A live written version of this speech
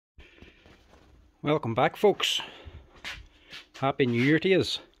Welcome back, folks. Happy New Year to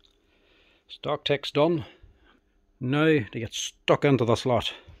yous. Stock tech's done. Now to get stuck into this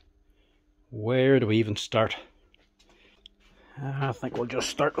lot. Where do we even start? I think we'll just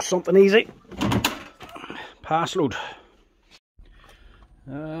start with something easy. Paslode.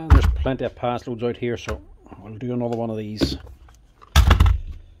 There's plenty of paslodes out here, so we'll do another one of these.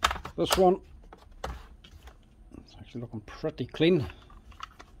 This one, it's actually looking pretty clean.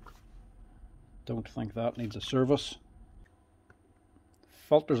 Don't think that needs a service.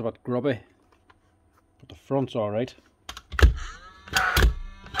 Filter's a bit grubby, but the front's alright.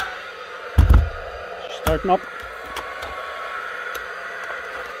 Starting up.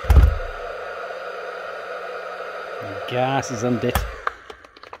 The gas is in it.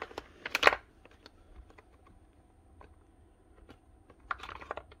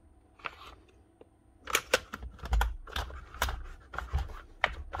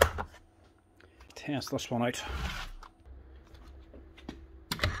 Test this one out.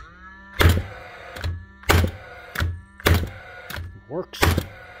 Works.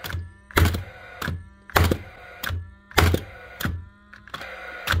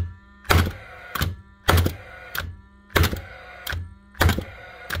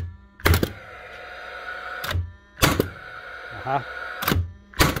 Aha.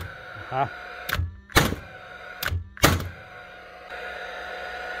 Aha.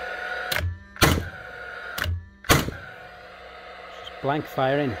 Blank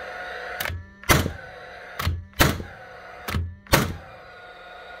firing.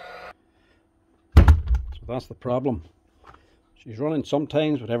 So that's the problem. She's running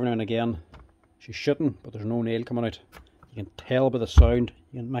sometimes, but every now and again she's shooting, but there's no nail coming out. You can tell by the sound.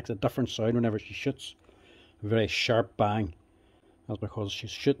 It makes a different sound whenever she shoots. A very sharp bang. That's because she's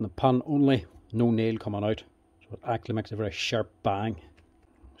shooting the pin only, no nail coming out. So it actually makes a very sharp bang.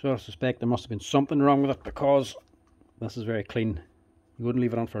 So I suspect there must have been something wrong with it, because this is very clean. You wouldn't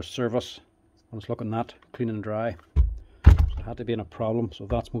leave it on for a service when it's looking that clean and dry. So it had to be in a problem, so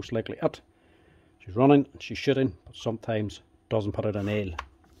that's most likely it. She's running, she's shooting, but sometimes doesn't put out a nail.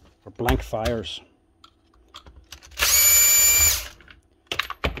 For blank fires.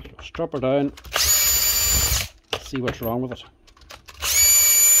 So strap her down, see what's wrong with it.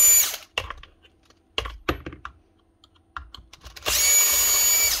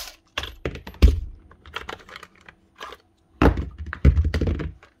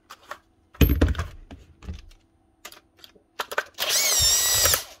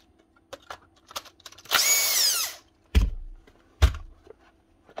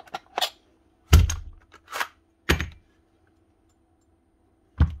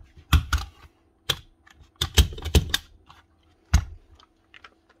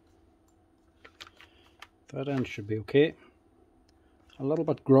 That end should be okay. A little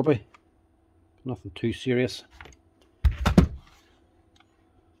bit grubby, nothing too serious.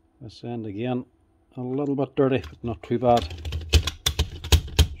 This end again, a little bit dirty, but not too bad.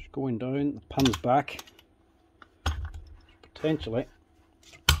 Just going down, the pin's back. Potentially,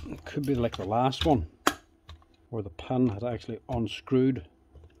 it could be like the last one, where the pin had actually unscrewed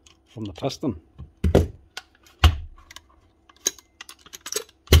from the piston.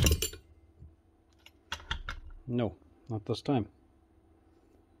 No, not this time.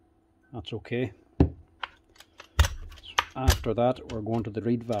 That's okay. So after that, we're going to the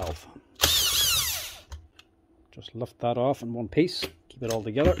reed valve. Just lift that off in one piece, keep it all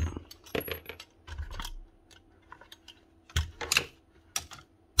together.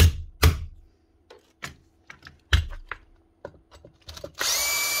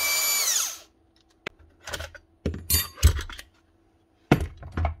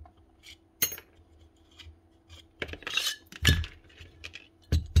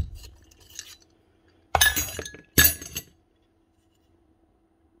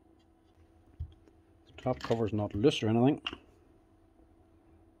 Top cover's not loose or anything.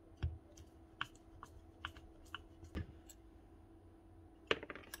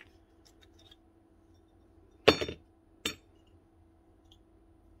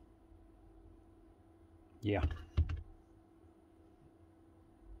 Yeah.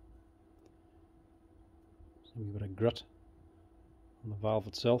 So we've got a grit on the valve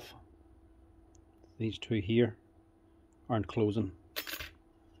itself. These two here aren't closing.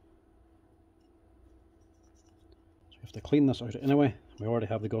 We have to clean this out anyway. We already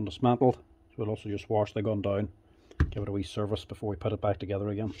have the gun dismantled, so we'll also just wash the gun down, give it a wee service before we put it back together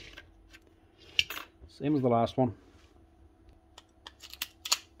again. Same as the last one.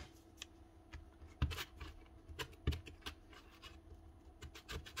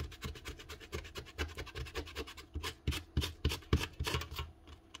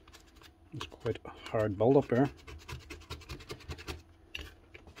 It's quite a hard build up here.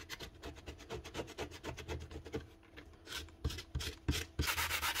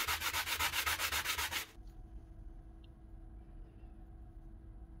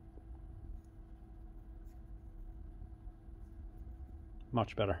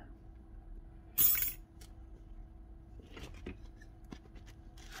 Much better.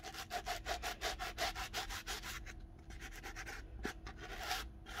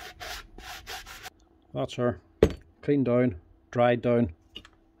 That's her. Cleaned down, dried down,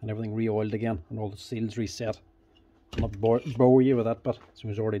 and everything re-oiled again, and all the seals reset. I'll not bore you with that, but so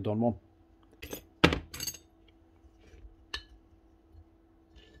he's already done one.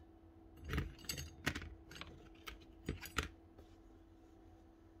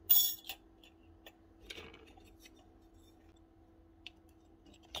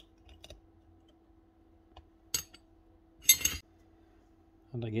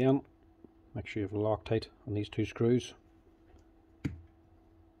 And again, make sure you have Loctite on these two screws.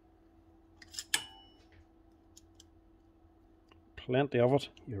 Plenty of it.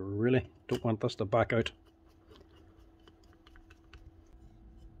 You really don't want this to back out.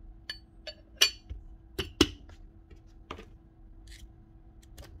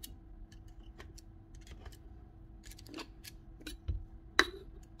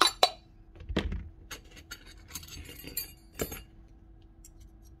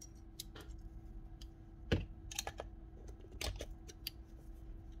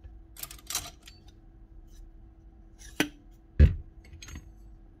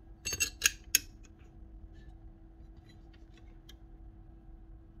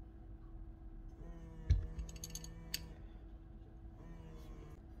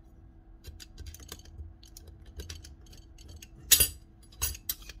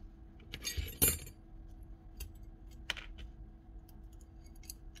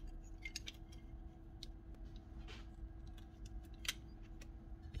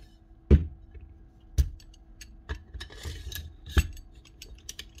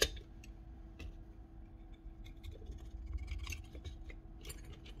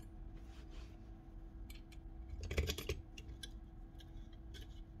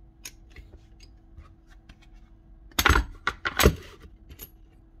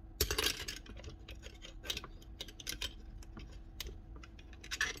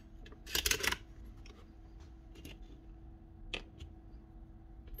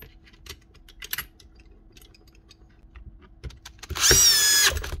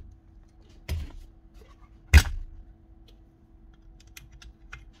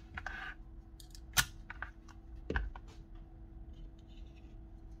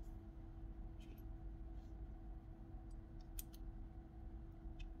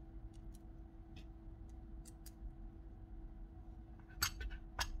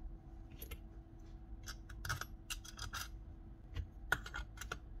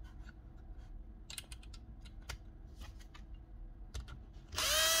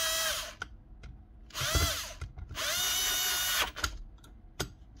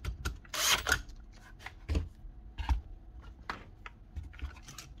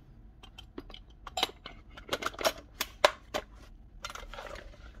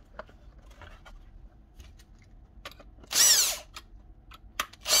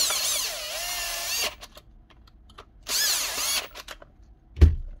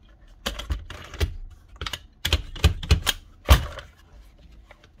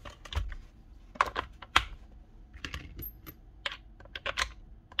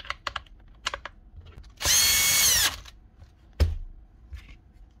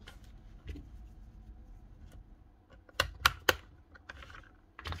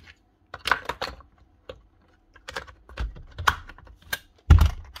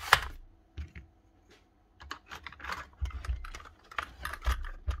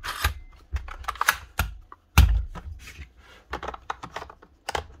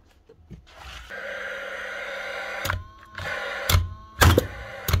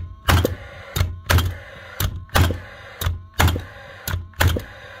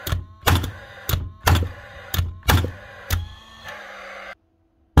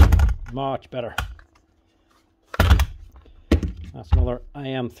 Much better. That's another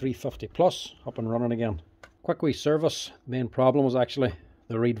IM350 Plus up and running again. Quick wee service. The main problem was actually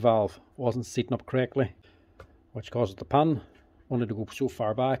the reed valve wasn't seating up correctly, which caused the pan only to go so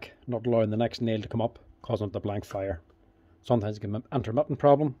far back, not allowing the next nail to come up, causing it to blank fire. Sometimes it can be an intermittent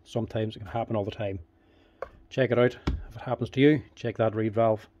problem, sometimes it can happen all the time. Check it out. If it happens to you, check that reed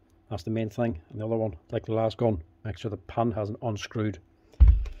valve. That's the main thing. And the other one, like the last gun, make sure the pan hasn't unscrewed.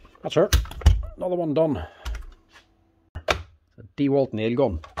 That's her. Another one done. A Dewalt nail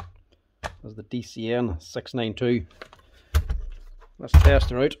gun. is the DCN 692. Let's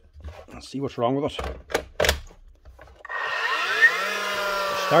test her out and see what's wrong with it. It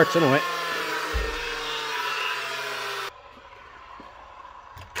starts anyway.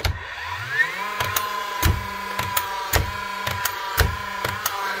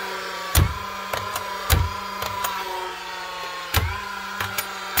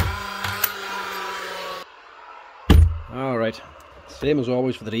 Alright, same as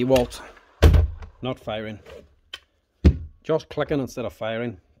always for the Dewalt, not firing. Just clicking instead of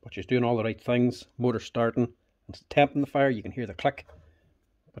firing, but she's doing all the right things. Motor starting, it's attempting the fire, you can hear the click,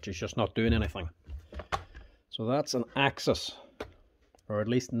 but she's just not doing anything. So that's an axis, or at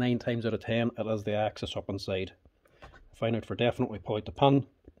least 9 times out of 10 it is the axis up inside. To find out for definite, we pull out the pin.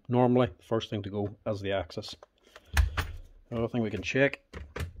 Normally, the first thing to go is the axis. Another thing we can check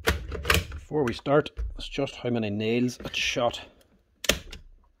before we start is just how many nails it's shot.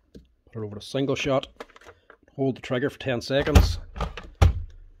 Put it over a single shot, hold the trigger for 10 seconds, and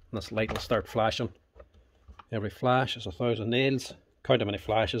this light will start flashing. Every flash is 1,000 nails. Count how many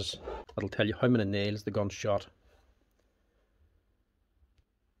flashes, it'll tell you how many nails the gun's shot.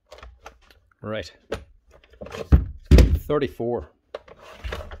 Right,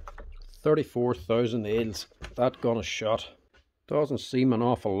 34,000 nails that gun is shot. Doesn't seem an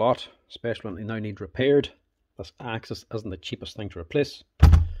awful lot, especially when they now need repaired. This axis isn't the cheapest thing to replace.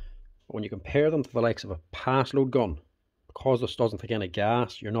 But when you compare them to the likes of a paslode gun, because this doesn't take any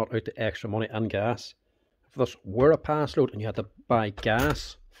gas, you're not out the extra money and gas. If this were a paslode and you had to buy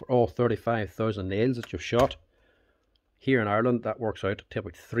gas for all 35,000 nails that you've shot, here in Ireland that works out to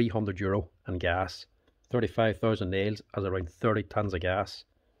about €300 in gas. 35,000 nails is around 30 tons of gas.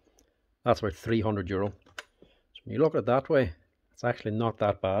 That's about €300. So when you look at it that way, it's actually not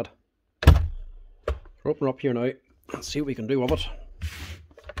that bad. We'll open it up here now and see what we can do with it.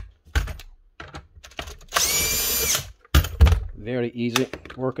 Very easy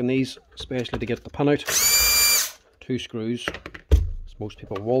working these, especially to get the pin out. 2 screws. As most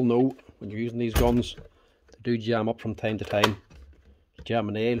people will know, when you're using these guns, they do jam up from time to time. Jam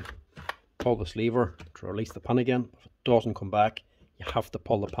a nail, pull this lever to release the pin again. If it doesn't come back, you have to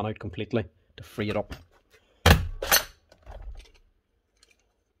pull the pin out completely to free it up.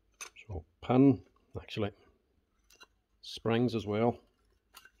 So pin, actually springs as well.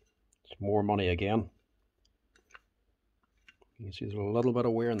 It's more money again. You can see there's a little bit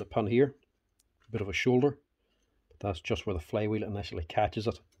of wear in the pin here, a bit of a shoulder, but that's just where the flywheel initially catches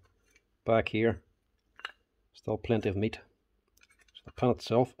it. Back here, still plenty of meat. So the pin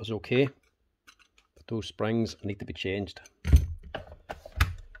itself is okay, but those springs need to be changed.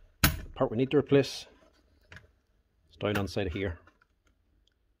 The part we need to replace is down inside of here.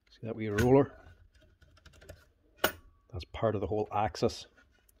 See that wee roller? That's part of the whole axis,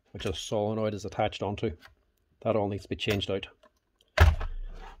 which a solenoid is attached onto. That all needs to be changed out.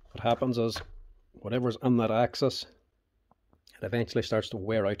 What happens is, whatever's in that axis, it eventually starts to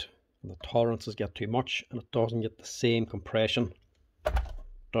wear out, and the tolerances get too much, and it doesn't get the same compression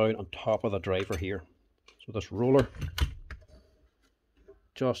down on top of the driver here. So this roller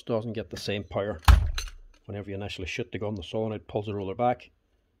just doesn't get the same power. Whenever you initially shoot the gun, the solenoid pulls the roller back,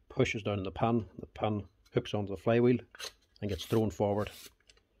 pushes down in the pin hooks onto the flywheel and gets thrown forward.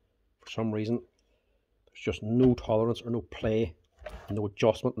 For some reason, there's just no tolerance or no play, no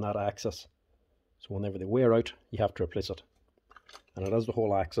adjustment in that axis. So whenever they wear out, you have to replace it. And it is the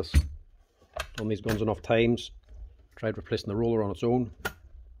whole axis. Done these guns enough times, tried replacing the roller on its own,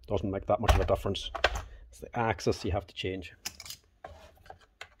 doesn't make that much of a difference. It's the axis you have to change.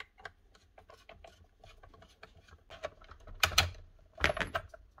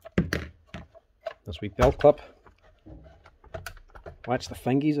 This wee belt clip, watch the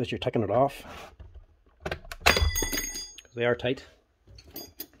fingies as you're taking it off, because they are tight.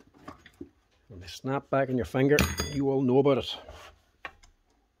 When they snap back in your finger, you will know about it.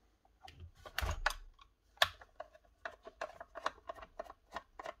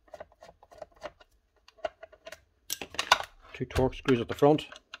 Two torque screws at the front,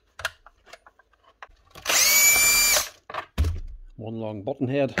 one long button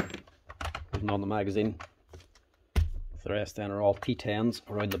head holding on the magazine. The rest then are all T10s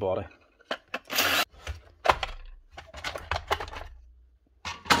around the body.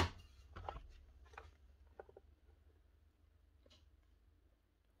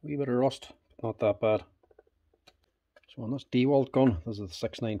 Wee bit of rust, but not that bad. So on this Dewalt gun, this is the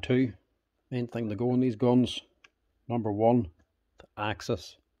 692. Main thing to go in these guns, number one, the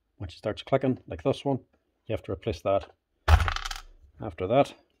axis. When it starts clicking, like this one, you have to replace that. After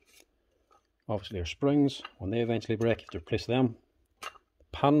that, obviously your springs, when they eventually break, you have to replace them. The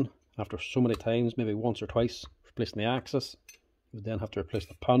pin, After so many times, maybe once or twice, replacing the axis, you would then have to replace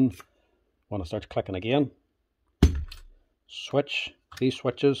the pin when it starts clicking again. Switch. These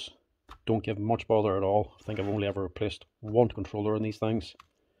switches don't give much bother at all. I think I've only ever replaced one controller in these things.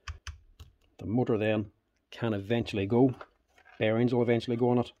 The motor then can eventually go. Bearings will eventually go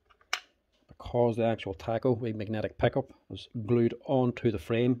on it. Because the actual tacho, the magnetic pickup, is glued onto the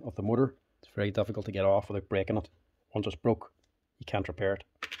frame of the motor, it's very difficult to get off without breaking it. Once it's broke, you can't repair it.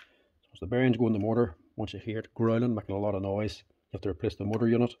 So as the bearings go in the motor, once you hear it growling, making a lot of noise, you have to replace the motor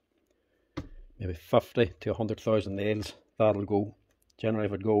unit. Maybe 50 to 100,000 nails, that'll go. Generally,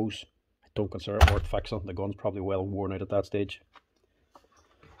 if it goes, I don't consider it worth fixing. The gun's probably well worn out at that stage.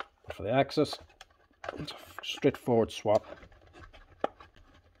 But for the axis, it's a straightforward swap.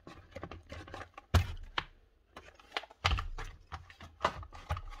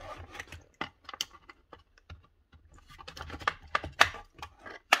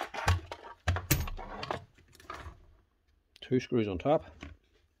 Two screws on top,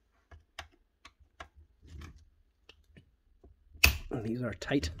 and these are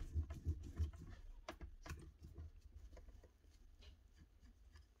tight.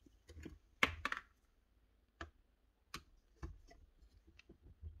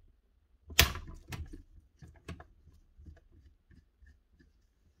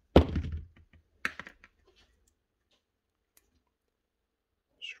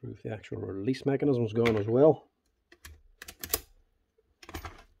 Screw the actual release mechanism's gone as well.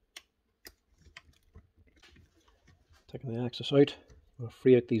 Taking the axis out, I'm going to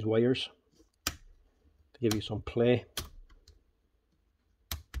free out these wires to give you some play.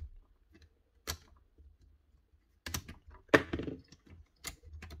 It'll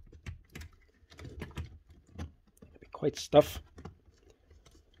be quite stiff.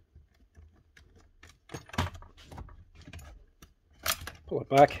 Pull it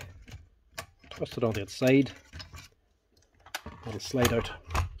back, twist it onto its side, it'll slide out.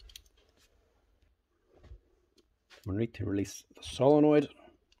 We need to release the solenoid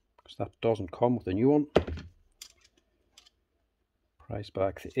because that doesn't come with the new one. Prise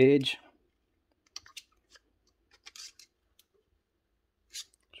back the edge. There's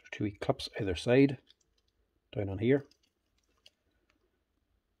two wee clips either side, down on here.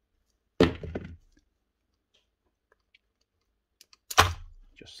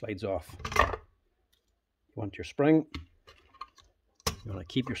 Just slides off. You want your spring, you want to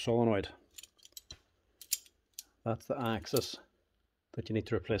keep your solenoid. That's the axis that you need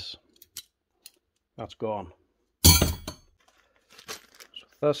to replace. That's gone. So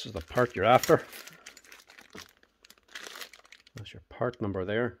this is the part you're after. That's your part number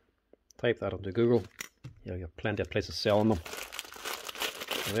there. Type that into Google. You'll get plenty of places selling them.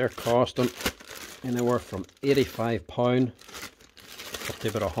 So they're costing anywhere from £85 up to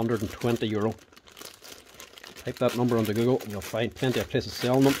about €120. Type that number into Google and you'll find plenty of places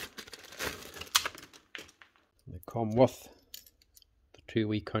selling them. They come with the two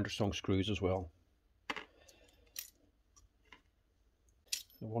wee countersunk screws as well.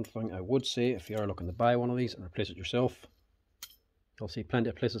 The one thing I would say, if you are looking to buy one of these and replace it yourself, you'll see plenty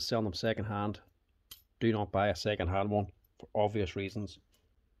of places selling them second hand. Do not buy a second hand one for obvious reasons.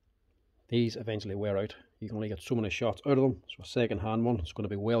 These eventually wear out. You can only get so many shots out of them. So a second hand one is going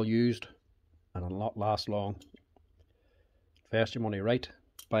to be well used and it'll not last long. Invest your money right,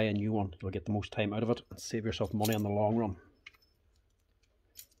 buy a new one. You'll get the most time out of it and save yourself money in the long run.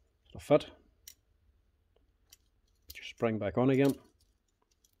 It'll fit. Put your spring back on again.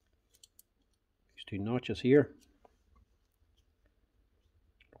 These two notches here.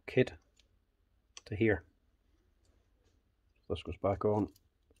 Kit to here. This goes back on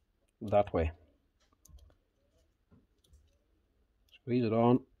that way. Squeeze it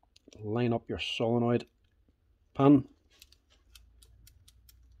on, line up your solenoid pin,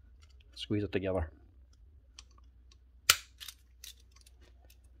 squeeze it together.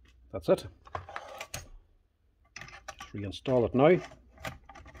 That's it. Just reinstall it now.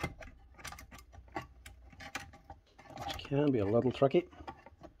 Which can be a little tricky.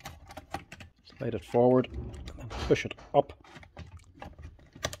 Slide it forward and push it up.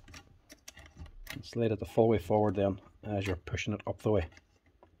 And slide it the full way forward then as you're pushing it up the way.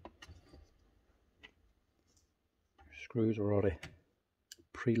 Screws are already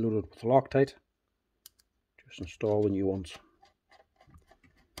preloaded with Loctite. Just install the new ones.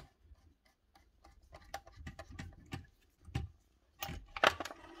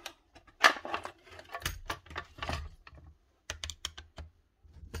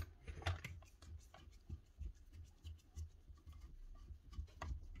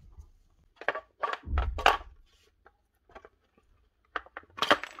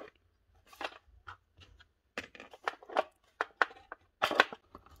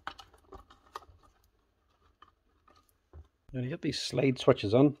 Now to get these slide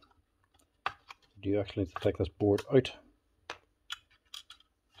switches in, you do actually need to take this board out.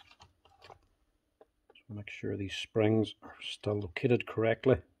 So make sure these springs are still located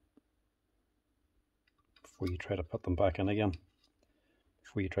correctly before you try to put them back in again,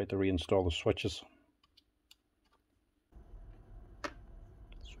 before you try to reinstall the switches.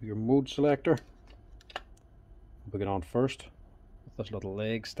 So your mode selector, we'll get on first with this little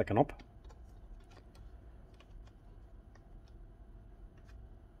leg sticking up.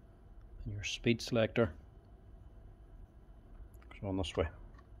 And your speed selector goes on this way,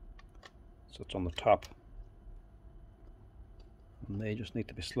 so it's on the top, and they just need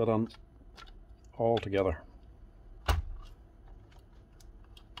to be slid on all together.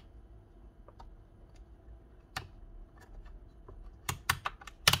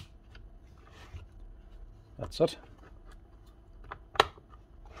 That's it.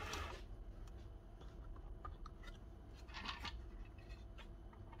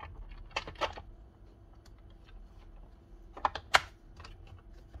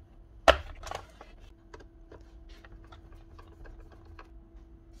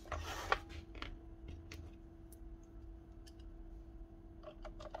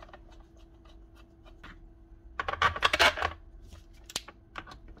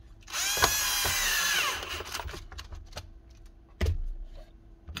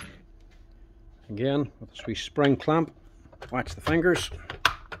 Again, with this wee spring clamp, watch the fingers.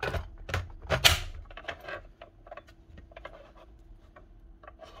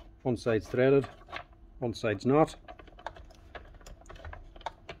 One side's threaded, one side's not.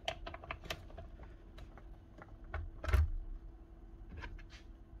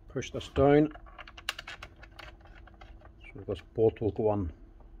 Push this down, so this bolt will go on.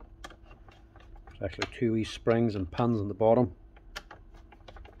 There's actually two wee springs and pins on the bottom.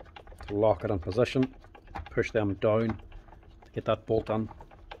 Lock it in position, push them down to get that bolt on.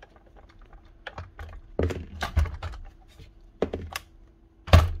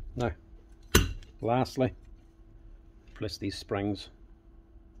 Now, lastly, place these springs.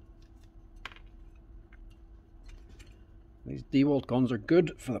 These Dewalt guns are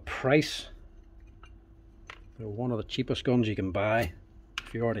good for the price. They're one of the cheapest guns you can buy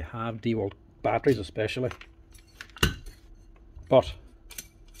if you already have Dewalt batteries, especially. But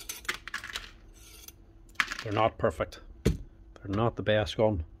they're not perfect. They're not the best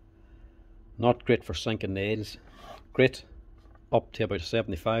gun. Not great for sinking nails. Great up to about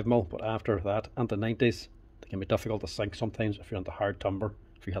 75mm, but after that, into 90s, they can be difficult to sink sometimes if you're into hard timber,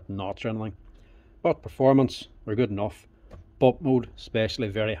 if you hit knots or anything. But performance, they're good enough. Bump mode, especially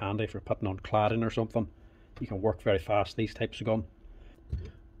very handy if you're putting on cladding or something. You can work very fast, these types of gun.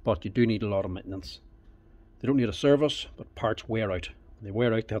 But you do need a lot of maintenance. They don't need a service, but parts wear out. When they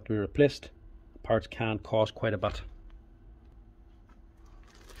wear out, they have to be replaced. Parts can cost quite a bit.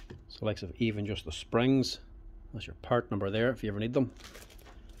 So likes of even just the springs, that's your part number there if you ever need them.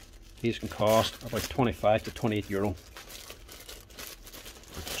 These can cost about 25 to 28 euro.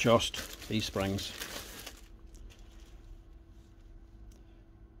 Just these springs.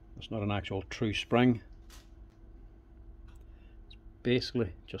 It's not an actual true spring. It's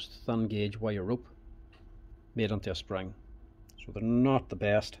basically just thin gauge wire rope made into a spring. So they're not the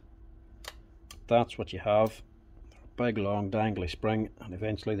best. That's what you have. They're a big long dangly spring, and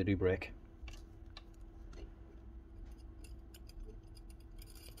eventually they do break.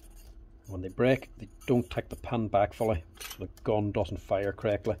 When they break, they don't take the pin back fully, so the gun doesn't fire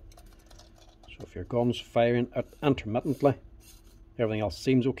correctly. So if your gun's firing intermittently, everything else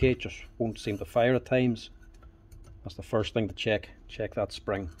seems okay, it just won't seem to fire at times. That's the first thing to check. Check that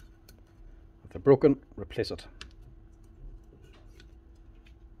spring. If they're broken, replace it.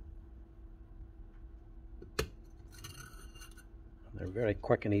 They're very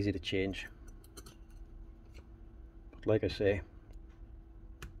quick and easy to change. But like I say,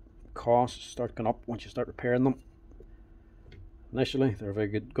 costs start going up once you start repairing them. Initially, they're a very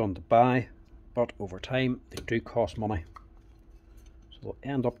good gun to buy, but over time, they do cost money. So they'll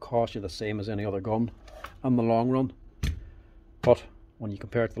end up costing you the same as any other gun in the long run. But when you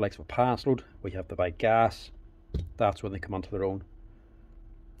compare it to the likes of a paslode, where you have to buy gas, that's when they come onto their own.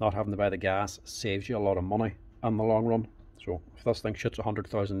 Not having to buy the gas saves you a lot of money in the long run. So if this thing shoots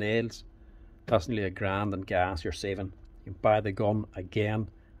 100,000 nails, that's nearly $1,000 in gas you're saving. You can buy the gun again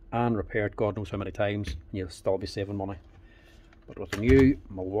and repair it God knows how many times, and you'll still be saving money. But with the new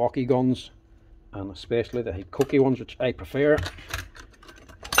Milwaukee guns, and especially the Hikoki ones, which I prefer,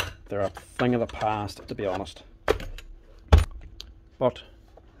 they're a thing of the past, to be honest. But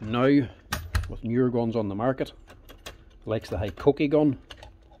now, with newer guns on the market, like the Hikoki gun,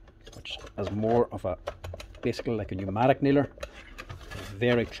 which is more of a basically like a pneumatic nailer. It's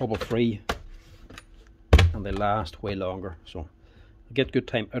very trouble free and they last way longer. So you get good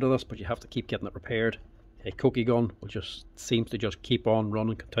time out of this, but you have to keep getting it repaired. A cookie gun will seems to just keep on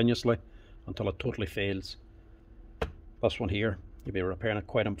running continuously until it totally fails. This one here, you'll be repairing it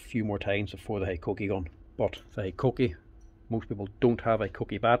quite a few more times before the cookie gun. But the cookie, most people don't have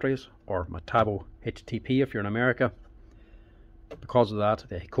cookie batteries or Metabo HTP if you're in America. Because of that,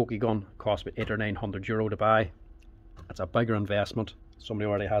 the cookie gun costs me €800 or €900 to buy. It's a bigger investment. Somebody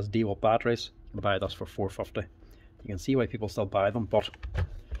already has Dewalt batteries, you can buy this for $450. You can see why people still buy them, but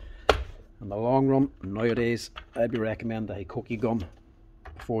in the long run, nowadays, I'd be recommending a cookie gun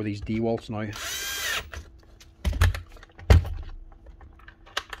before these Dewalts now.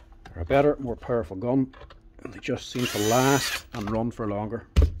 They're a better, more powerful gun, and they just seem to last and run for longer.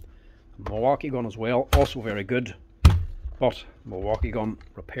 The Milwaukee gun as well, also very good, but Milwaukee gun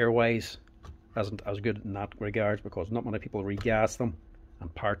repair wise isn't as good in that regards because not many people regas them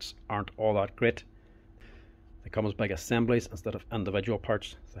and parts aren't all that great. They come as big assemblies instead of individual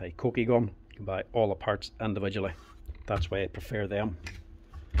parts. The cookie gun, you can buy all the parts individually. That's why I prefer them.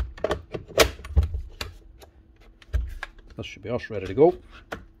 This should be us ready to go.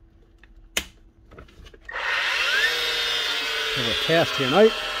 Have a test here now.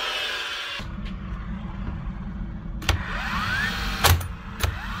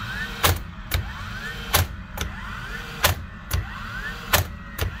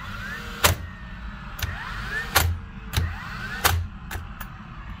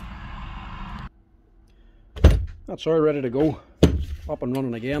 That's all ready to go. Up and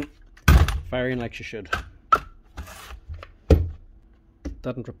running again. Firing like she should.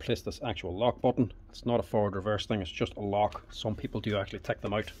 Didn't replace this actual lock button. It's not a forward reverse thing, it's just a lock. Some people do actually take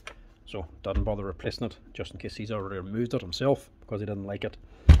them out, so didn't bother replacing it just in case he's already removed it himself because he didn't like it.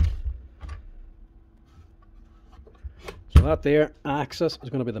 So that there axis is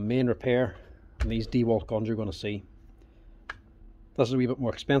going to be the main repair and these Dewalt guns you're going to see. This is a wee bit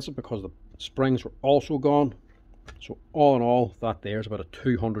more expensive because the springs were also gone, so all in all that there is about a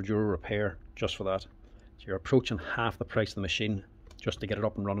 €200 repair just for that. So you're approaching half the price of the machine just to get it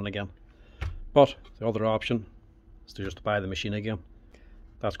up and running again. But the other option is to just buy the machine again.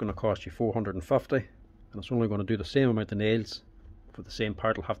 That's going to cost you $450 and it's only going to do the same amount of nails, but the same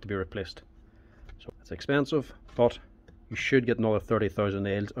part will have to be replaced. So it's expensive, but you should get another 30,000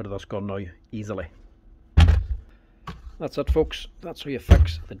 nails out of this gun now easily. That's it folks, that's how you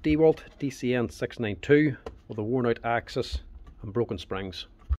fix the Dewalt DCN 692 with a worn out axis and broken springs.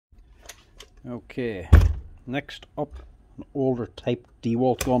 Okay, next up, an older type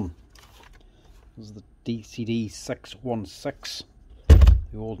Dewalt gun. This is the DCD 616,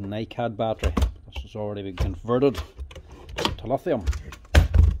 the old NiCad battery. This has already been converted to lithium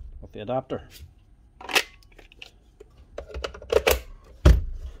with the adapter.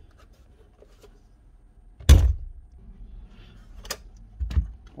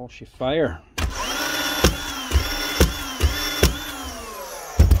 Will she fire?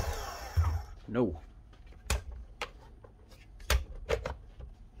 No.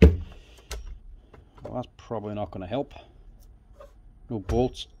 Well, that's probably not going to help. No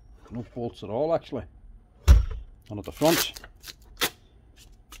bolts at all actually. None at the front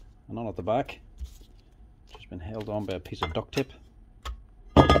and none at the back. Just been held on by a piece of duct tape.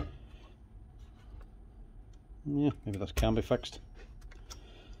 Yeah, maybe this can be fixed.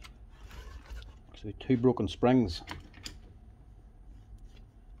 Actually, two broken springs.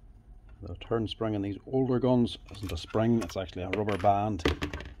 The turn spring in these older guns isn't a spring, it's actually a rubber band.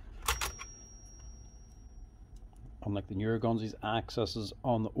 Unlike the newer guns, these axes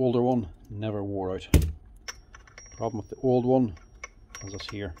on the older one never wore out. Problem with the old one is this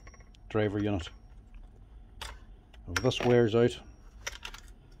here, driver unit. If this wears out,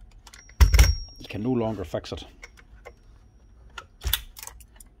 you can no longer fix it.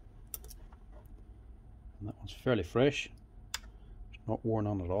 And that one's fairly fresh. It's not worn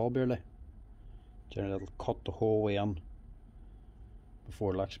on at all, barely. Generally it'll cut the whole way in before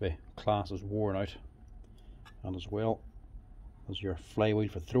it'll actually be classed as worn out. And as well as your flywheel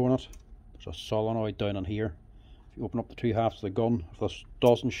for throwing it, there's a solenoid down in here. If you open up the two halves of the gun, if this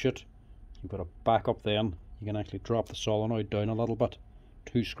doesn't shoot, you've got a backup then. You can actually drop the solenoid down a little bit,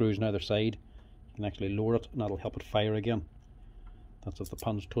 two screws on either side. You can actually lower it and that'll help it fire again. That's if the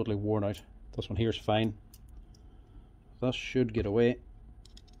pin's totally worn out. This one here is fine. This should get away.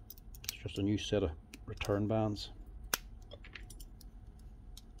 It's just a new set of return bands.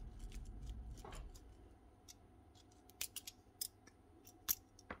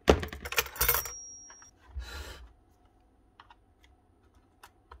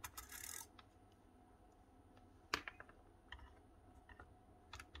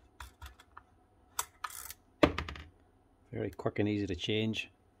 Very quick and easy to change.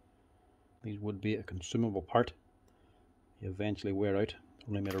 These would be a consumable part. You eventually wear out,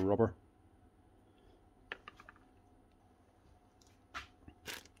 only made of rubber.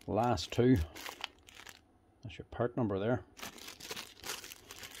 Last two, that's your part number there.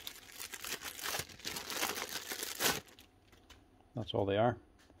 That's all they are.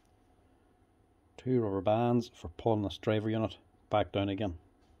 Two rubber bands for pulling this driver unit back down again.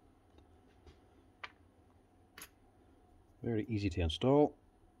 Very easy to install.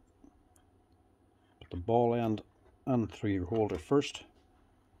 Put the ball end in through your holder first.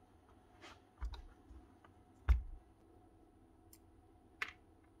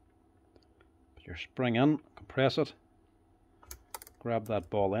 Put your spring in, compress it, grab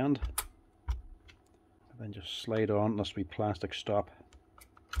that ball end, and then just slide on this wee plastic stop.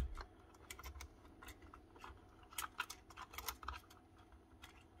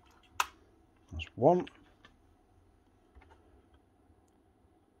 That's one.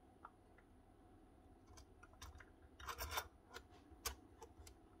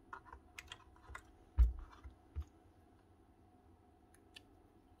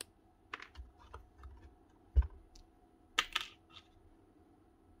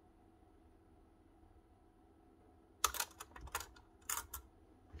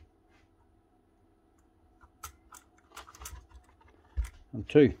 And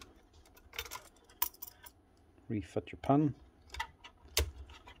two. Refit your pin.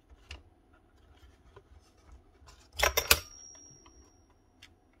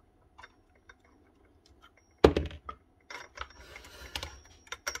 And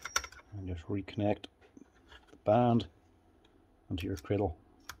just reconnect the band onto your cradle.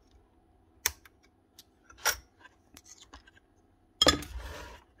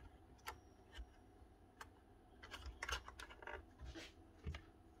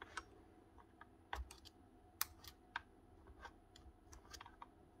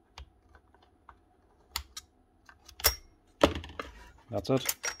 That's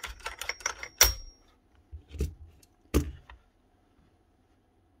it.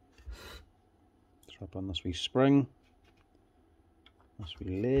 Strap on this wee spring, this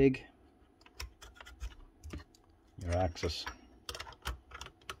wee leg, your axis.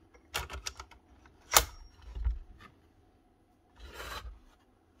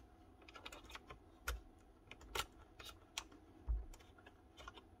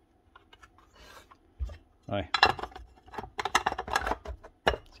 Aye.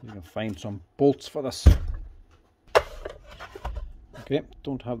 You can find some bolts for this. Okay,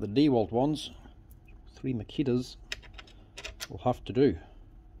 don't have the Dewalt ones. 3 Makitas will have to do.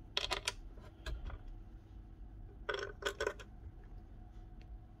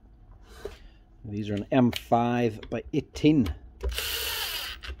 These are an M5 by 18,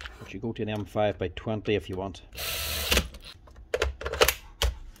 but you go to an M5 by 20 if you want.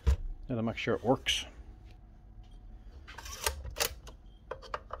 Now to make sure it works.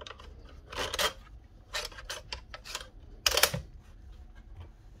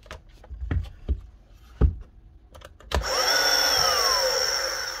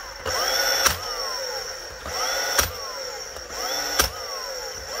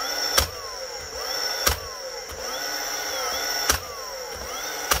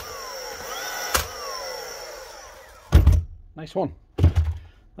 Nice one.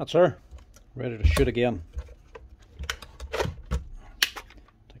 That's her. Ready to shoot again.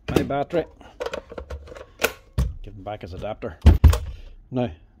 Take my battery. Give them back as adapter.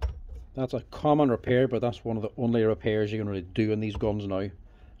 Now, that's a common repair, but that's one of the only repairs you can really do in these guns now.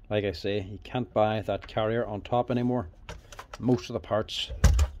 Like I say, you can't buy that carrier on top anymore. Most of the parts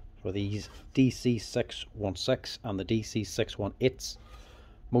for these DC616 and the DC618s,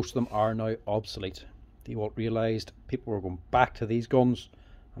 most of them are now obsolete. Dewalt realised people were going back to these guns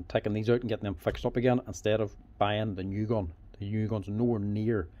and taking these out and getting them fixed up again instead of buying the new gun. The new gun's nowhere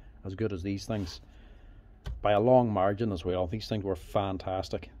near as good as these things, by a long margin as well. These things were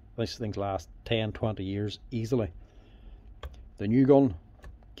fantastic. These things last 10-20 years easily. The new gun,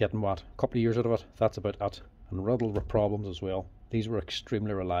 getting what, a couple of years out of it, that's about it, and riddled with problems as well. These were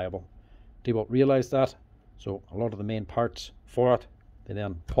extremely reliable. Dewalt realised that, so a lot of the main parts for it they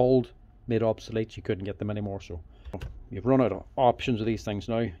then pulled, made obsolete. You couldn't get them anymore, so you've run out of options of these things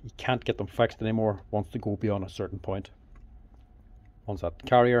now. You can't get them fixed anymore once they go beyond a certain point. Once that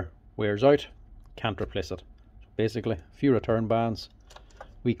carrier wears out, can't replace it. So basically, a few return bands,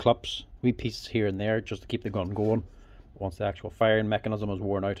 wee clips, wee pieces here and there just to keep the gun going. Once the actual firing mechanism is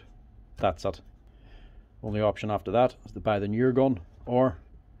worn out, that's it. Only option after that is to buy the newer gun or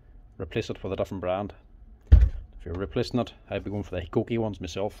replace it with a different brand. If you're replacing it, I'd be going for the Hikoki ones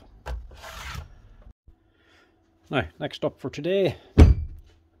myself. Now, next up for today,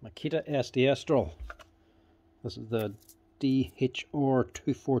 Makita SDS drill. This is the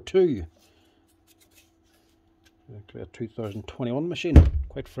DHR242. Actually a 2021 machine,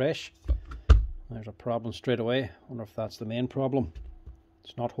 quite fresh. There's a problem straight away. Wonder if that's the main problem.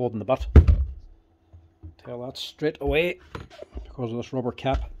 It's not holding the butt. Tell that straight away because of this rubber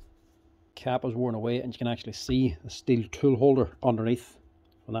cap. Cap is worn away and you can actually see the steel tool holder underneath.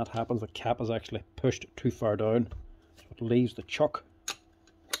 When that happens, the cap is actually pushed too far down, so it leaves the chuck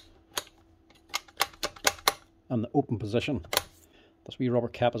in the open position. This wee rubber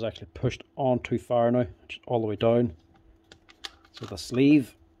cap is actually pushed on too far now, which is all the way down. So the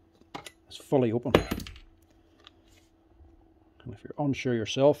sleeve is fully open. And if you're unsure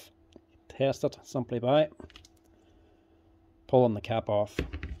yourself, test it simply by pulling the cap off.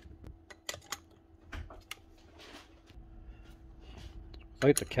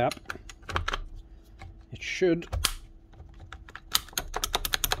 Without the cap, it should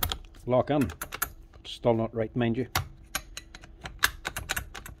lock in, but still not right, mind you.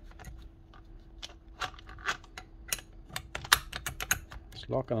 It's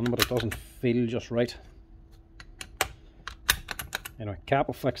locking in, but it doesn't feel just right. Anyway, cap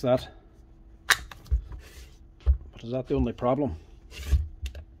will fix that. But is that the only problem?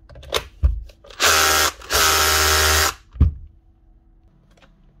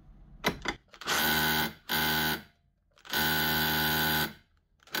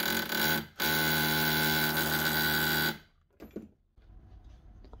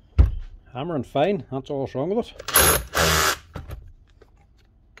 Hammering fine, that's all that's wrong with it.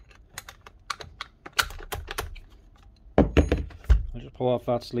 I'll just pull off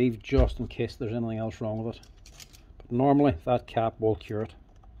that sleeve just in case there's anything else wrong with it. But normally that cap will cure it.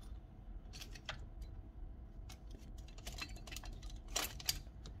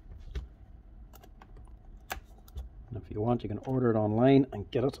 And if you want, you can order it online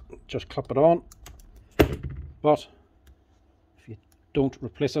and get it, just clip it on. But if you don't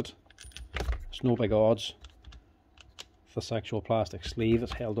replace it, it's no big odds. This actual plastic sleeve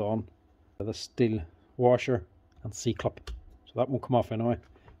is held on by the steel washer and C-clip, so that won't come off anyway.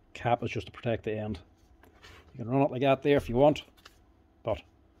 Cap is just to protect the end. You can run it like that there if you want, but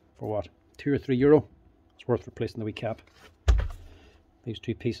for what, €2 or €3, it's worth replacing the wee cap. These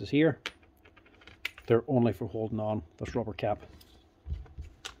two pieces here, they're only for holding on this rubber cap.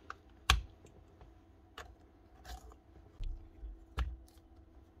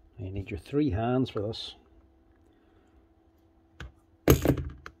 You need your 3 hands for this.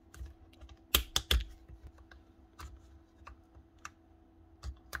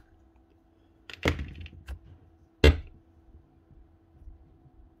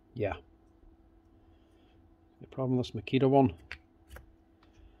 Yeah. The problem with this Makita one,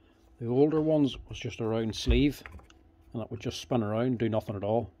 the older ones was just a round sleeve and it would just spin around, do nothing at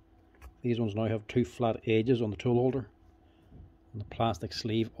all. These ones now have 2 flat edges on the tool holder. And the plastic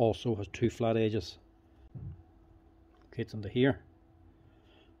sleeve also has 2 flat edges. Gets into here,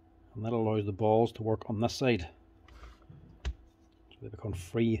 and that allows the balls to work on this side, so they become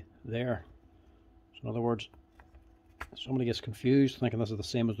free there. So in other words, if somebody gets confused thinking this is the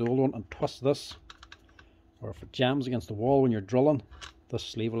same as the old one and twists this, or if it jams against the wall when you're drilling, this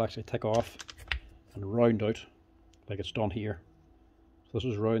sleeve will actually take off and round out like it's done here. So this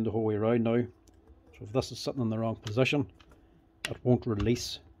is round the whole way around now. So if this is sitting in the wrong position, it won't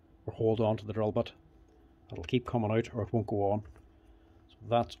release or hold on to the drill bit. It'll keep coming out or it won't go on. So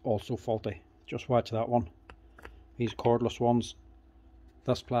that's also faulty. Just watch that one. These cordless ones,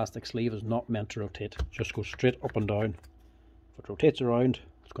 this plastic sleeve is not meant to rotate. It just goes straight up and down. If it rotates around,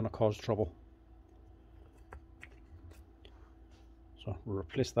 it's going to cause trouble. So we'll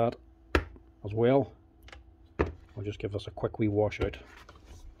replace that as well. I'll just give this a quick wee wash out.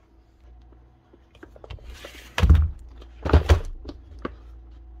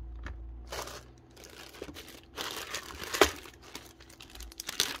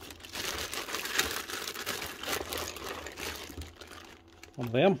 One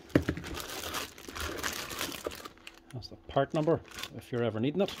of them. That's the part number if you're ever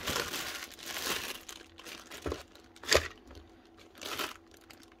needing it.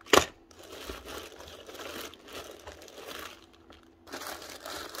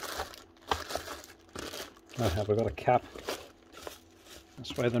 Now have we got a cap?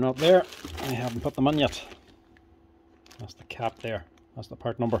 That's why they're not there. I haven't put them in yet. That's the cap there. That's the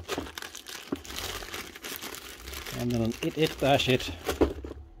part number. And then an 88-8.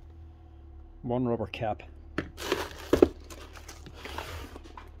 One rubber cap.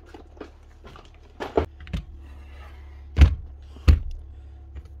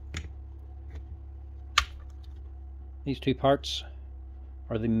 These two parts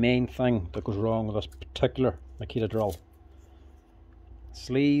are the main thing that goes wrong with this particular Makita drill.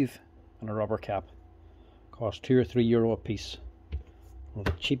 Sleeve and a rubber cap. Cost €2 or €3 a piece. One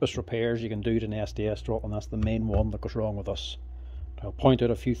of the cheapest repairs you can do to an SDS drill, and that's the main one that goes wrong with this. I'll point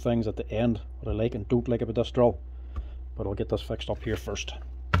out a few things at the end what I like and don't like about this drill, but I'll get this fixed up here first.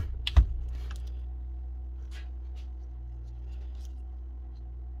 As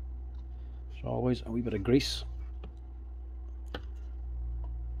always, a wee bit of grease.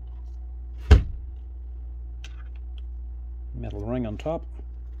 Metal ring on top.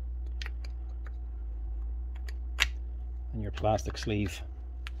 And your plastic sleeve.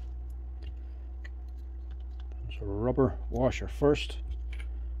 There's a rubber washer first,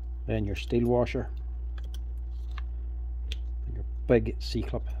 then your steel washer, and your big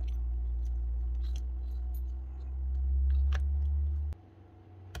C-clip.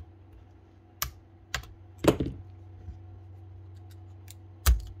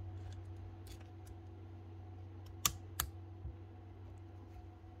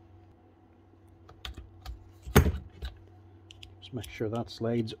 Make sure that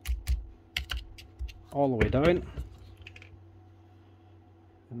slides all the way down.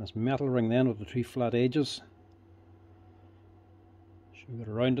 And this metal ring then with the two flat edges. So you've got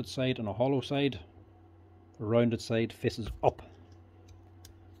a rounded side and a hollow side. The rounded side faces up.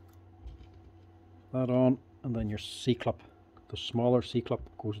 That on, and then your C-clip. The smaller C-clip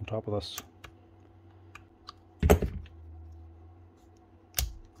goes on top of this. And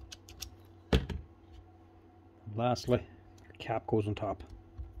lastly, cap goes on top.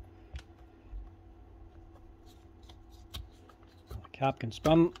 The cap can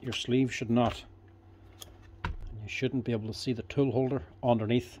spin, your sleeve should not. And you shouldn't be able to see the tool holder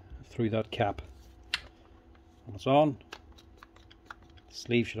underneath through that cap. When it's on, the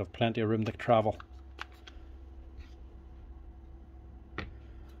sleeve should have plenty of room to travel.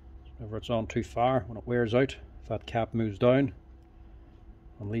 Whenever it's on too far, when it wears out, if that cap moves down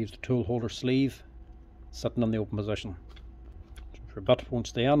and leaves the tool holder sleeve sitting in the open position. If your bit won't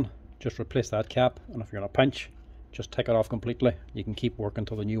stay on, just replace that cap, and if you're in a pinch, just take it off completely. You can keep working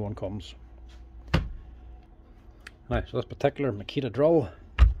until the new one comes. Now, so this particular Makita drill,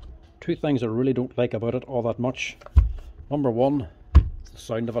 two things I really don't like about it all that much. Number one is the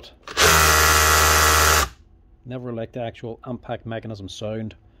sound of it. Never liked the actual impact mechanism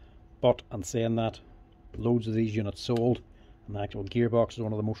sound, but in saying that, loads of these units sold, and the actual gearbox is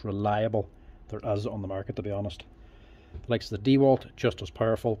one of the most reliable there is on the market, to be honest. The likes of the Dewalt, just as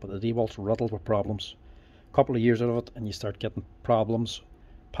powerful, but the Dewalt's riddled with problems. A couple of years out of it and you start getting problems.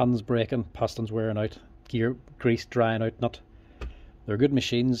 Pins breaking, pistons wearing out, gear grease drying out in it. They're good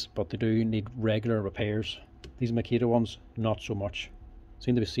machines, but they do need regular repairs. These Makita ones, not so much.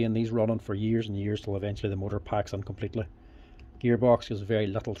 Seem to be seeing these running for years and years till eventually the motor packs in completely. Gearbox gives very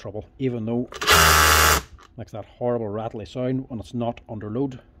little trouble, even though it makes that horrible rattly sound when it's not under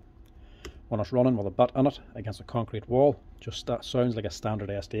load. When it's running with a bit in it against a concrete wall, just that sounds like a standard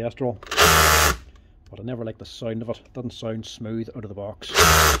SDS drill. But I never liked the sound of it. It doesn't sound smooth out of the box.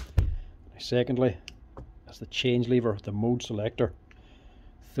 Now, secondly, is the change lever, the mode selector.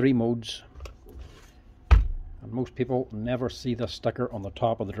 3 modes. And most people never see the sticker on the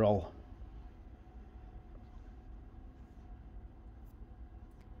top of the drill.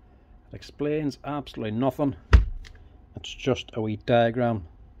 It explains absolutely nothing. It's just a wee diagram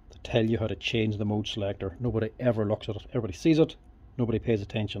tell you how to change the mode selector. Nobody ever looks at it. Everybody sees it, nobody pays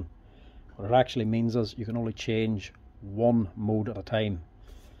attention. What it actually means is you can only change one mode at a time.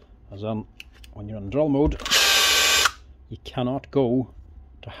 As in, when you're in drill mode, you cannot go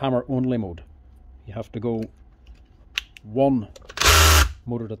to hammer only mode. You have to go one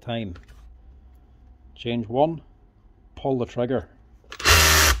mode at a time. Change one, pull the trigger,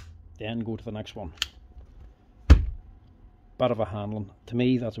 then go to the next one. Bit of a handling. To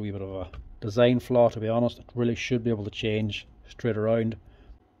me, that's a wee bit of a design flaw, to be honest. It really should be able to change straight around.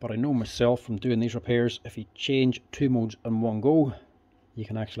 But I know myself from doing these repairs, if you change 2 modes in one go, you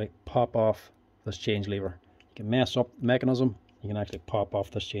can actually pop off this change lever. You can mess up the mechanism, you can actually pop off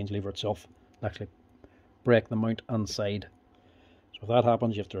this change lever itself, and actually break the mount inside. So if that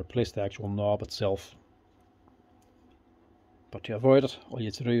happens, you have to replace the actual knob itself. But to avoid it, all you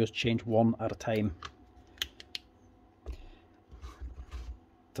have to do is change one at a time.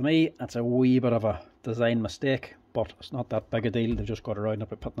 To me, it's a wee bit of a design mistake, but it's not that big a deal. They've just got around it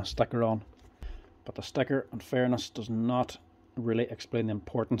by putting a sticker on. But the sticker, in fairness, does not really explain the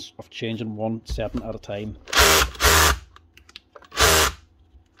importance of changing one setting at a time.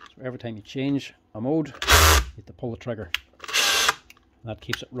 So every time you change a mode, you have to pull the trigger. That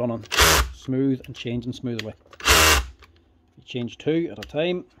keeps it running smooth and changing smoothly. you change 2 at a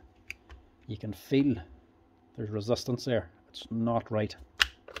time, you can feel there's resistance there. It's not right.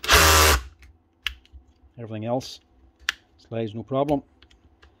 Everything else slides no problem,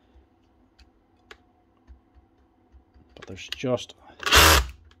 but there's just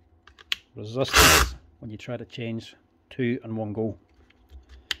resistance when you try to change 2 in one go.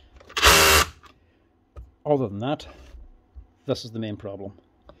 Other than that, this is the main problem.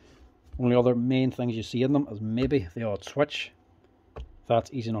 Only other main things you see in them is maybe the odd switch.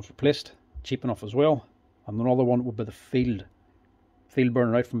 That's easy enough replaced, cheap enough as well. And another one would be the field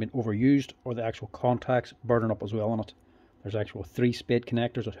burning out from being overused, or the actual contacts burning up as well on it. There's actual 3 spade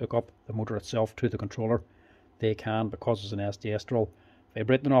connectors that hook up the motor itself to the controller. They can, because it's an SDS drill,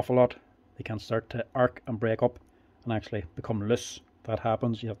 vibrate an awful lot. They can start to arc and break up and actually become loose. If that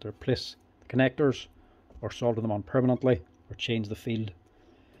happens, you have to replace the connectors, or solder them on permanently, or change the field.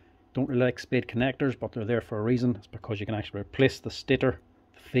 Don't really like spade connectors, but they're there for a reason. It's because you can actually replace the stator,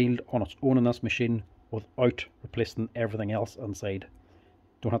 the field on its own in this machine, without replacing everything else inside.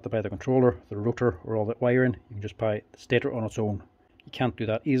 Don't have to buy the controller, the rotor, or all that wiring. You can just buy the stator on its own. You can't do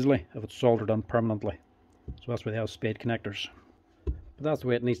that easily if it's soldered on permanently. So that's why they have spade connectors. But that's the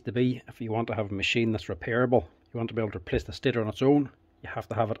way it needs to be if you want to have a machine that's repairable. You want to be able to replace the stator on its own, you have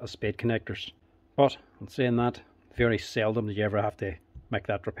to have it as spade connectors. But in saying that, very seldom do you ever have to make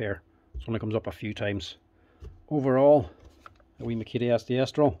that repair. It only comes up a few times. Overall, a wee Makita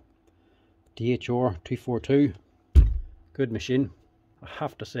SDS drill, DHR 242, good machine. I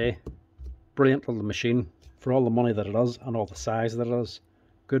have to say, brilliant little machine for all the money that it is and all the size that it is.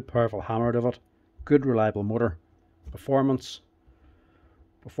 Good powerful hammer of it, good reliable motor, performance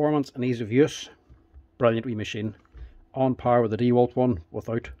and ease of use. Brilliant wee machine, on par with the Dewalt one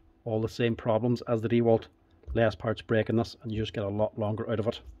without all the same problems as the Dewalt. Less parts breaking this, and you just get a lot longer out of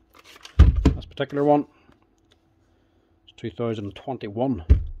it. This particular one, it's 2021.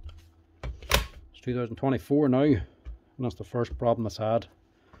 It's 2024 now, and that's the first problem it's had.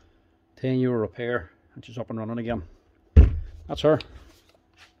 €10 repair, and she's up and running again. That's her.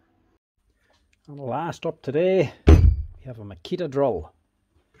 And last up today, we have a Makita drill.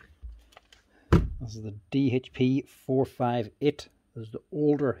 This is the DHP 458. This is the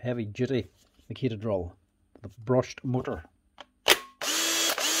older heavy duty Makita drill. The brushed motor.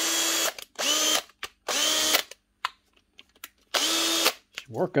 It's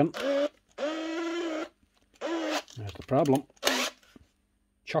working. There's the problem.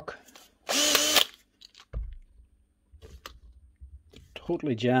 Chuck.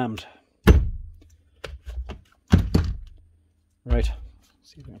 Totally jammed. Right,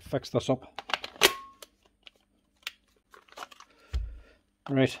 see if we can fix this up.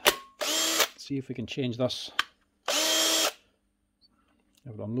 Right, see if we can change this.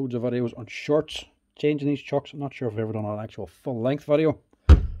 I've done loads of videos on shorts changing these chucks. I'm not sure if I've ever done an actual full length video.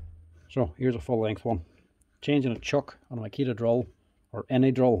 So here's a full length one. Changing a chuck on a Makita drill, or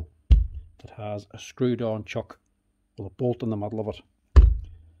any drill that has a screwed on chuck with a bolt in the middle of it.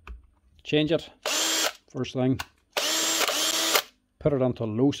 Change it. First thing, put it onto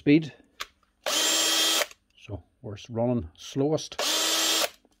low speed, so we're running slowest.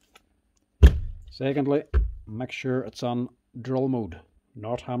 Secondly, make sure it's on drill mode,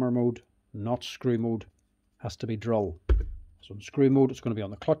 not hammer mode, not screw mode. Has to be drill. So in screw mode, it's going to be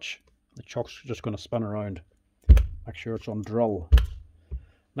on the clutch. The chuck's just going to spin around. Make sure it's on drill.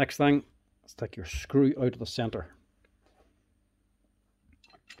 Next thing, let's take your screw out of the center.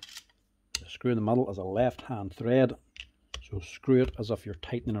 The screw in the middle is a left hand thread, so screw it as if you're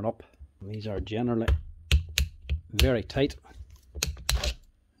tightening it up. And these are generally very tight,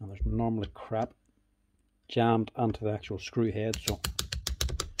 and there's normally crap jammed onto the actual screw head, so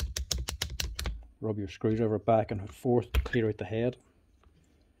rub your screwdriver back and forth to clear out the head,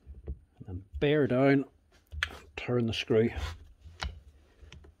 and then bear down and turn the screw.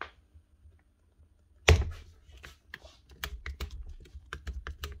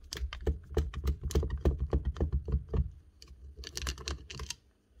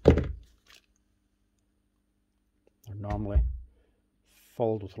 They're normally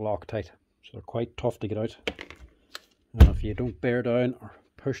filled with Loctite, so they're quite tough to get out, and if you don't bear down or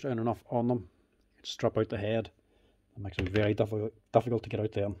push down enough on them, you can strip out the head. It makes them very difficult to get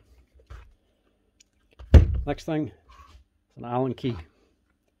out then. Next thing is an Allen key.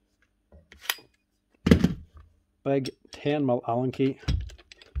 Big 10mm Allen key,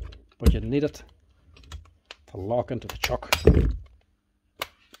 but you need it to lock into the chuck.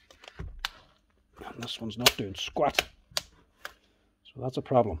 And this one's not doing squat, so that's a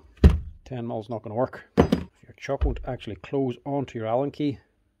problem. 10mm is not going to work. If your chuck won't actually close onto your Allen key,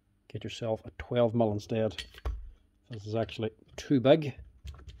 get yourself a 12mm instead. This is actually too big,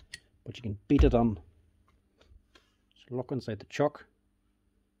 but you can beat it on. So look inside the chuck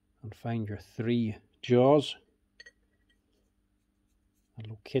and find your 3 jaws and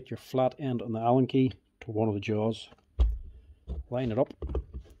locate your flat end on the Allen key to one of the jaws. Line it up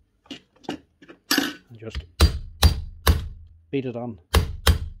and just beat it on.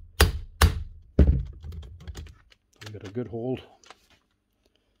 You get a good hold.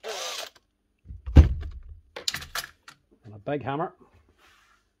 And a big hammer.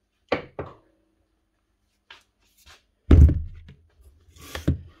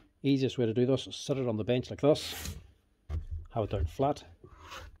 Easiest way to do this is sit it on the bench like this. Have it down flat.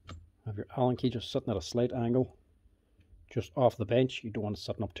 Have your Allen key just sitting at a slight angle. Just off the bench. You don't want it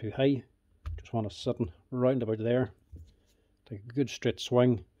sitting up too high. Just want it sitting round about there. Take a good straight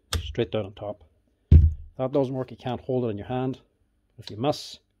swing, straight down on top. If that doesn't work, you can't hold it in your hand. If you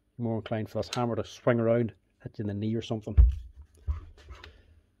miss, you're more inclined for this hammer to swing around, hit you in the knee or something.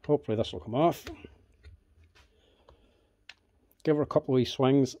 Hopefully this will come off. Give her a couple of wee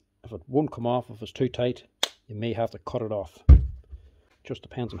swings. If it won't come off, if it's too tight, you may have to cut it off. Just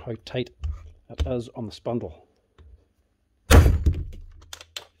depends on how tight it is on the spindle.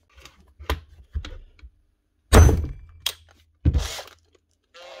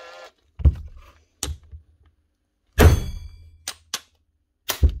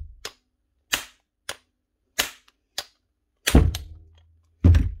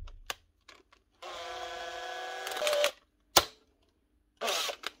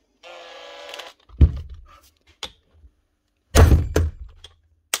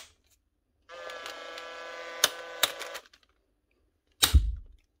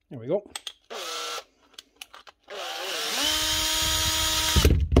 There we go.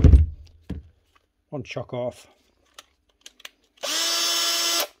 One chuck off.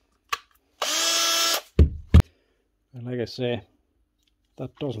 And like I say,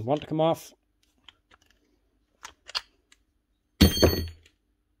 that doesn't want to come off. If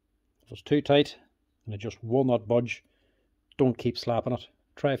it's too tight and it just will not budge, don't keep slapping it.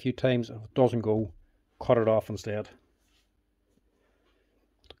 Try a few times. If it doesn't go, cut it off instead.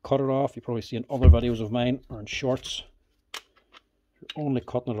 Cut it off, you probably see in other videos of mine or in shorts, you're only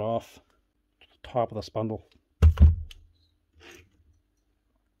cutting it off to the top of the spindle.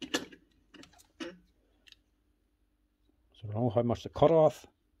 So to know how much to cut off,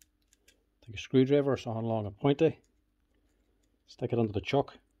 take a screwdriver or something long and pointy, stick it into the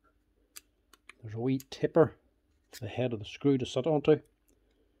chuck. There's a wee tipper for the head of the screw to sit onto.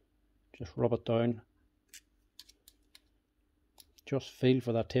 Just rub it down. Just feel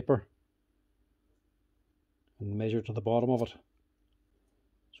for that tipper and measure to the bottom of it.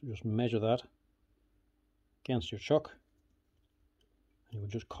 So just measure that against your chuck and you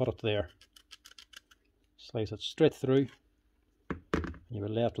would just cut it there. Slice it straight through and you are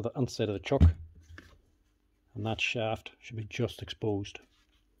left with the inside of the chuck, and that shaft should be just exposed.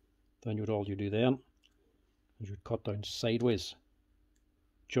 Then all you do then is you would cut down sideways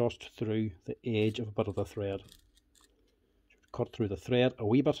just through the edge of a bit of the thread. Cut through the thread a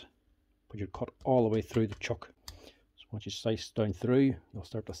wee bit, but you'd cut all the way through the chuck. So once you slice down through, you'll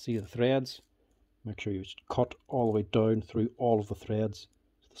start to see the threads. Make sure you cut all the way down through all of the threads.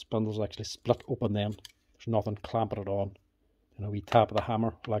 So the spindle's actually split open then. There's nothing clamping it on. And a wee tap of the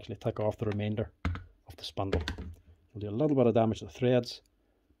hammer will actually take off the remainder of the spindle. You'll do a little bit of damage to the threads,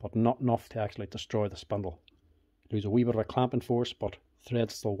 but not enough to actually destroy the spindle. You lose a wee bit of a clamping force, but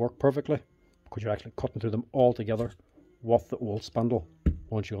threads still work perfectly because you're actually cutting through them all together with the old spindle.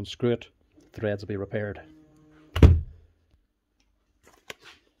 Once you unscrew it, the threads will be repaired.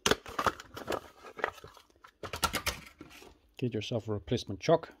 Get yourself a replacement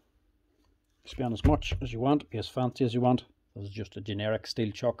chuck. Spend as much as you want, be as fancy as you want. This is just a generic steel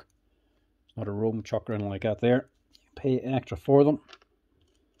chuck. It's not a Rome chuck or anything like that there. You can pay extra for them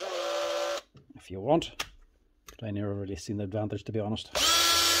if you want, but I never really seen the advantage, to be honest.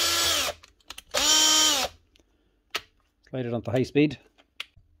 Slide it onto high speed.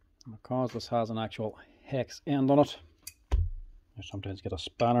 And because this has an actual hex end on it, I sometimes get a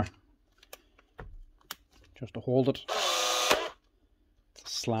spanner just to hold it,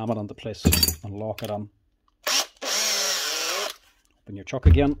 slam it into place and lock it on. Open your chuck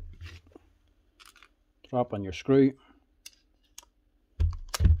again, drop on your screw,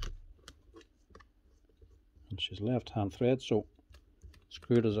 and she's left hand thread, so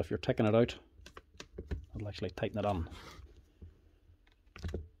screw it as if you're taking it out. It'll actually tighten it on.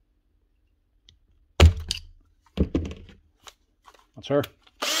 That's her.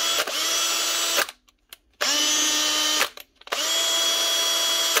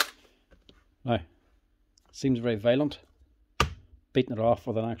 Now, seems very violent. Beating it off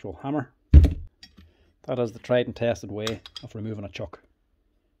with an actual hammer. That is the tried and tested way of removing a chuck.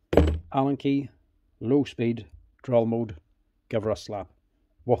 Allen key, low speed, drill mode, give her a slap.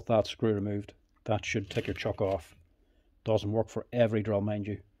 With that screw removed, that should take your chuck off. Doesn't work for every drill, mind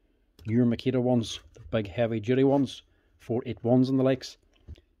you. Your Makita ones, the big heavy duty ones, 481s and the likes,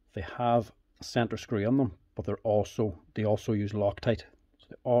 they have a center screw in them, but they also use Loctite.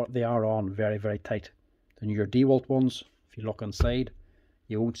 So they are on very, very tight. Then your Dewalt ones, if you look inside,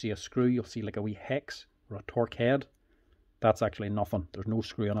 you won't see a screw, you'll see like a wee hex or a torque head. That's actually nothing, there's no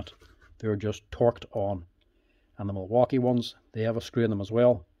screw in it. They're just torqued on. And the Milwaukee ones, they have a screw in them as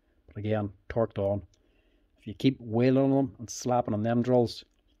well, but again, torqued on. If you keep wailing on them and slapping on them drills,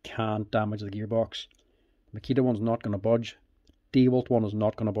 you can damage the gearbox. The Makita one's not going to budge. The Dewalt one is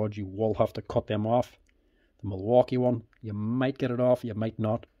not going to budge. You will have to cut them off. The Milwaukee one, you might get it off, you might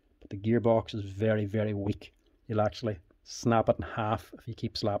not, but the gearbox is very, very weak. You'll actually snap it in half if you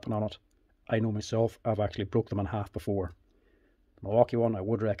keep slapping on it. I know myself, I've actually broke them in half before. The Milwaukee one, I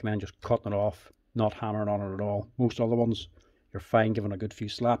would recommend just cutting it off, not hammering on it at all. Most other ones, you're fine giving a good few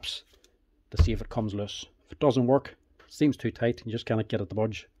slaps to see if it comes loose. If it doesn't work, it seems too tight, you just can't get it to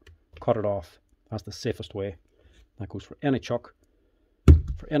budge, cut it off. That's the safest way. That goes for any chuck,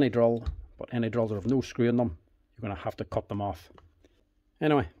 for any drill, but any drills that have no screw in them, you're going to have to cut them off.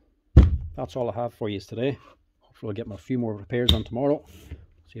 Anyway, that's all I have for you today. Hopefully I'll get a few more repairs on tomorrow.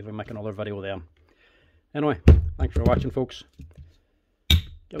 See if I make another video then. Anyway, thanks for watching, folks.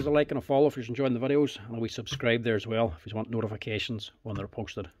 Give us a like and a follow if you're enjoying the videos, and we subscribe there as well if you want notifications when they're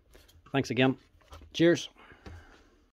posted. Thanks again. Cheers.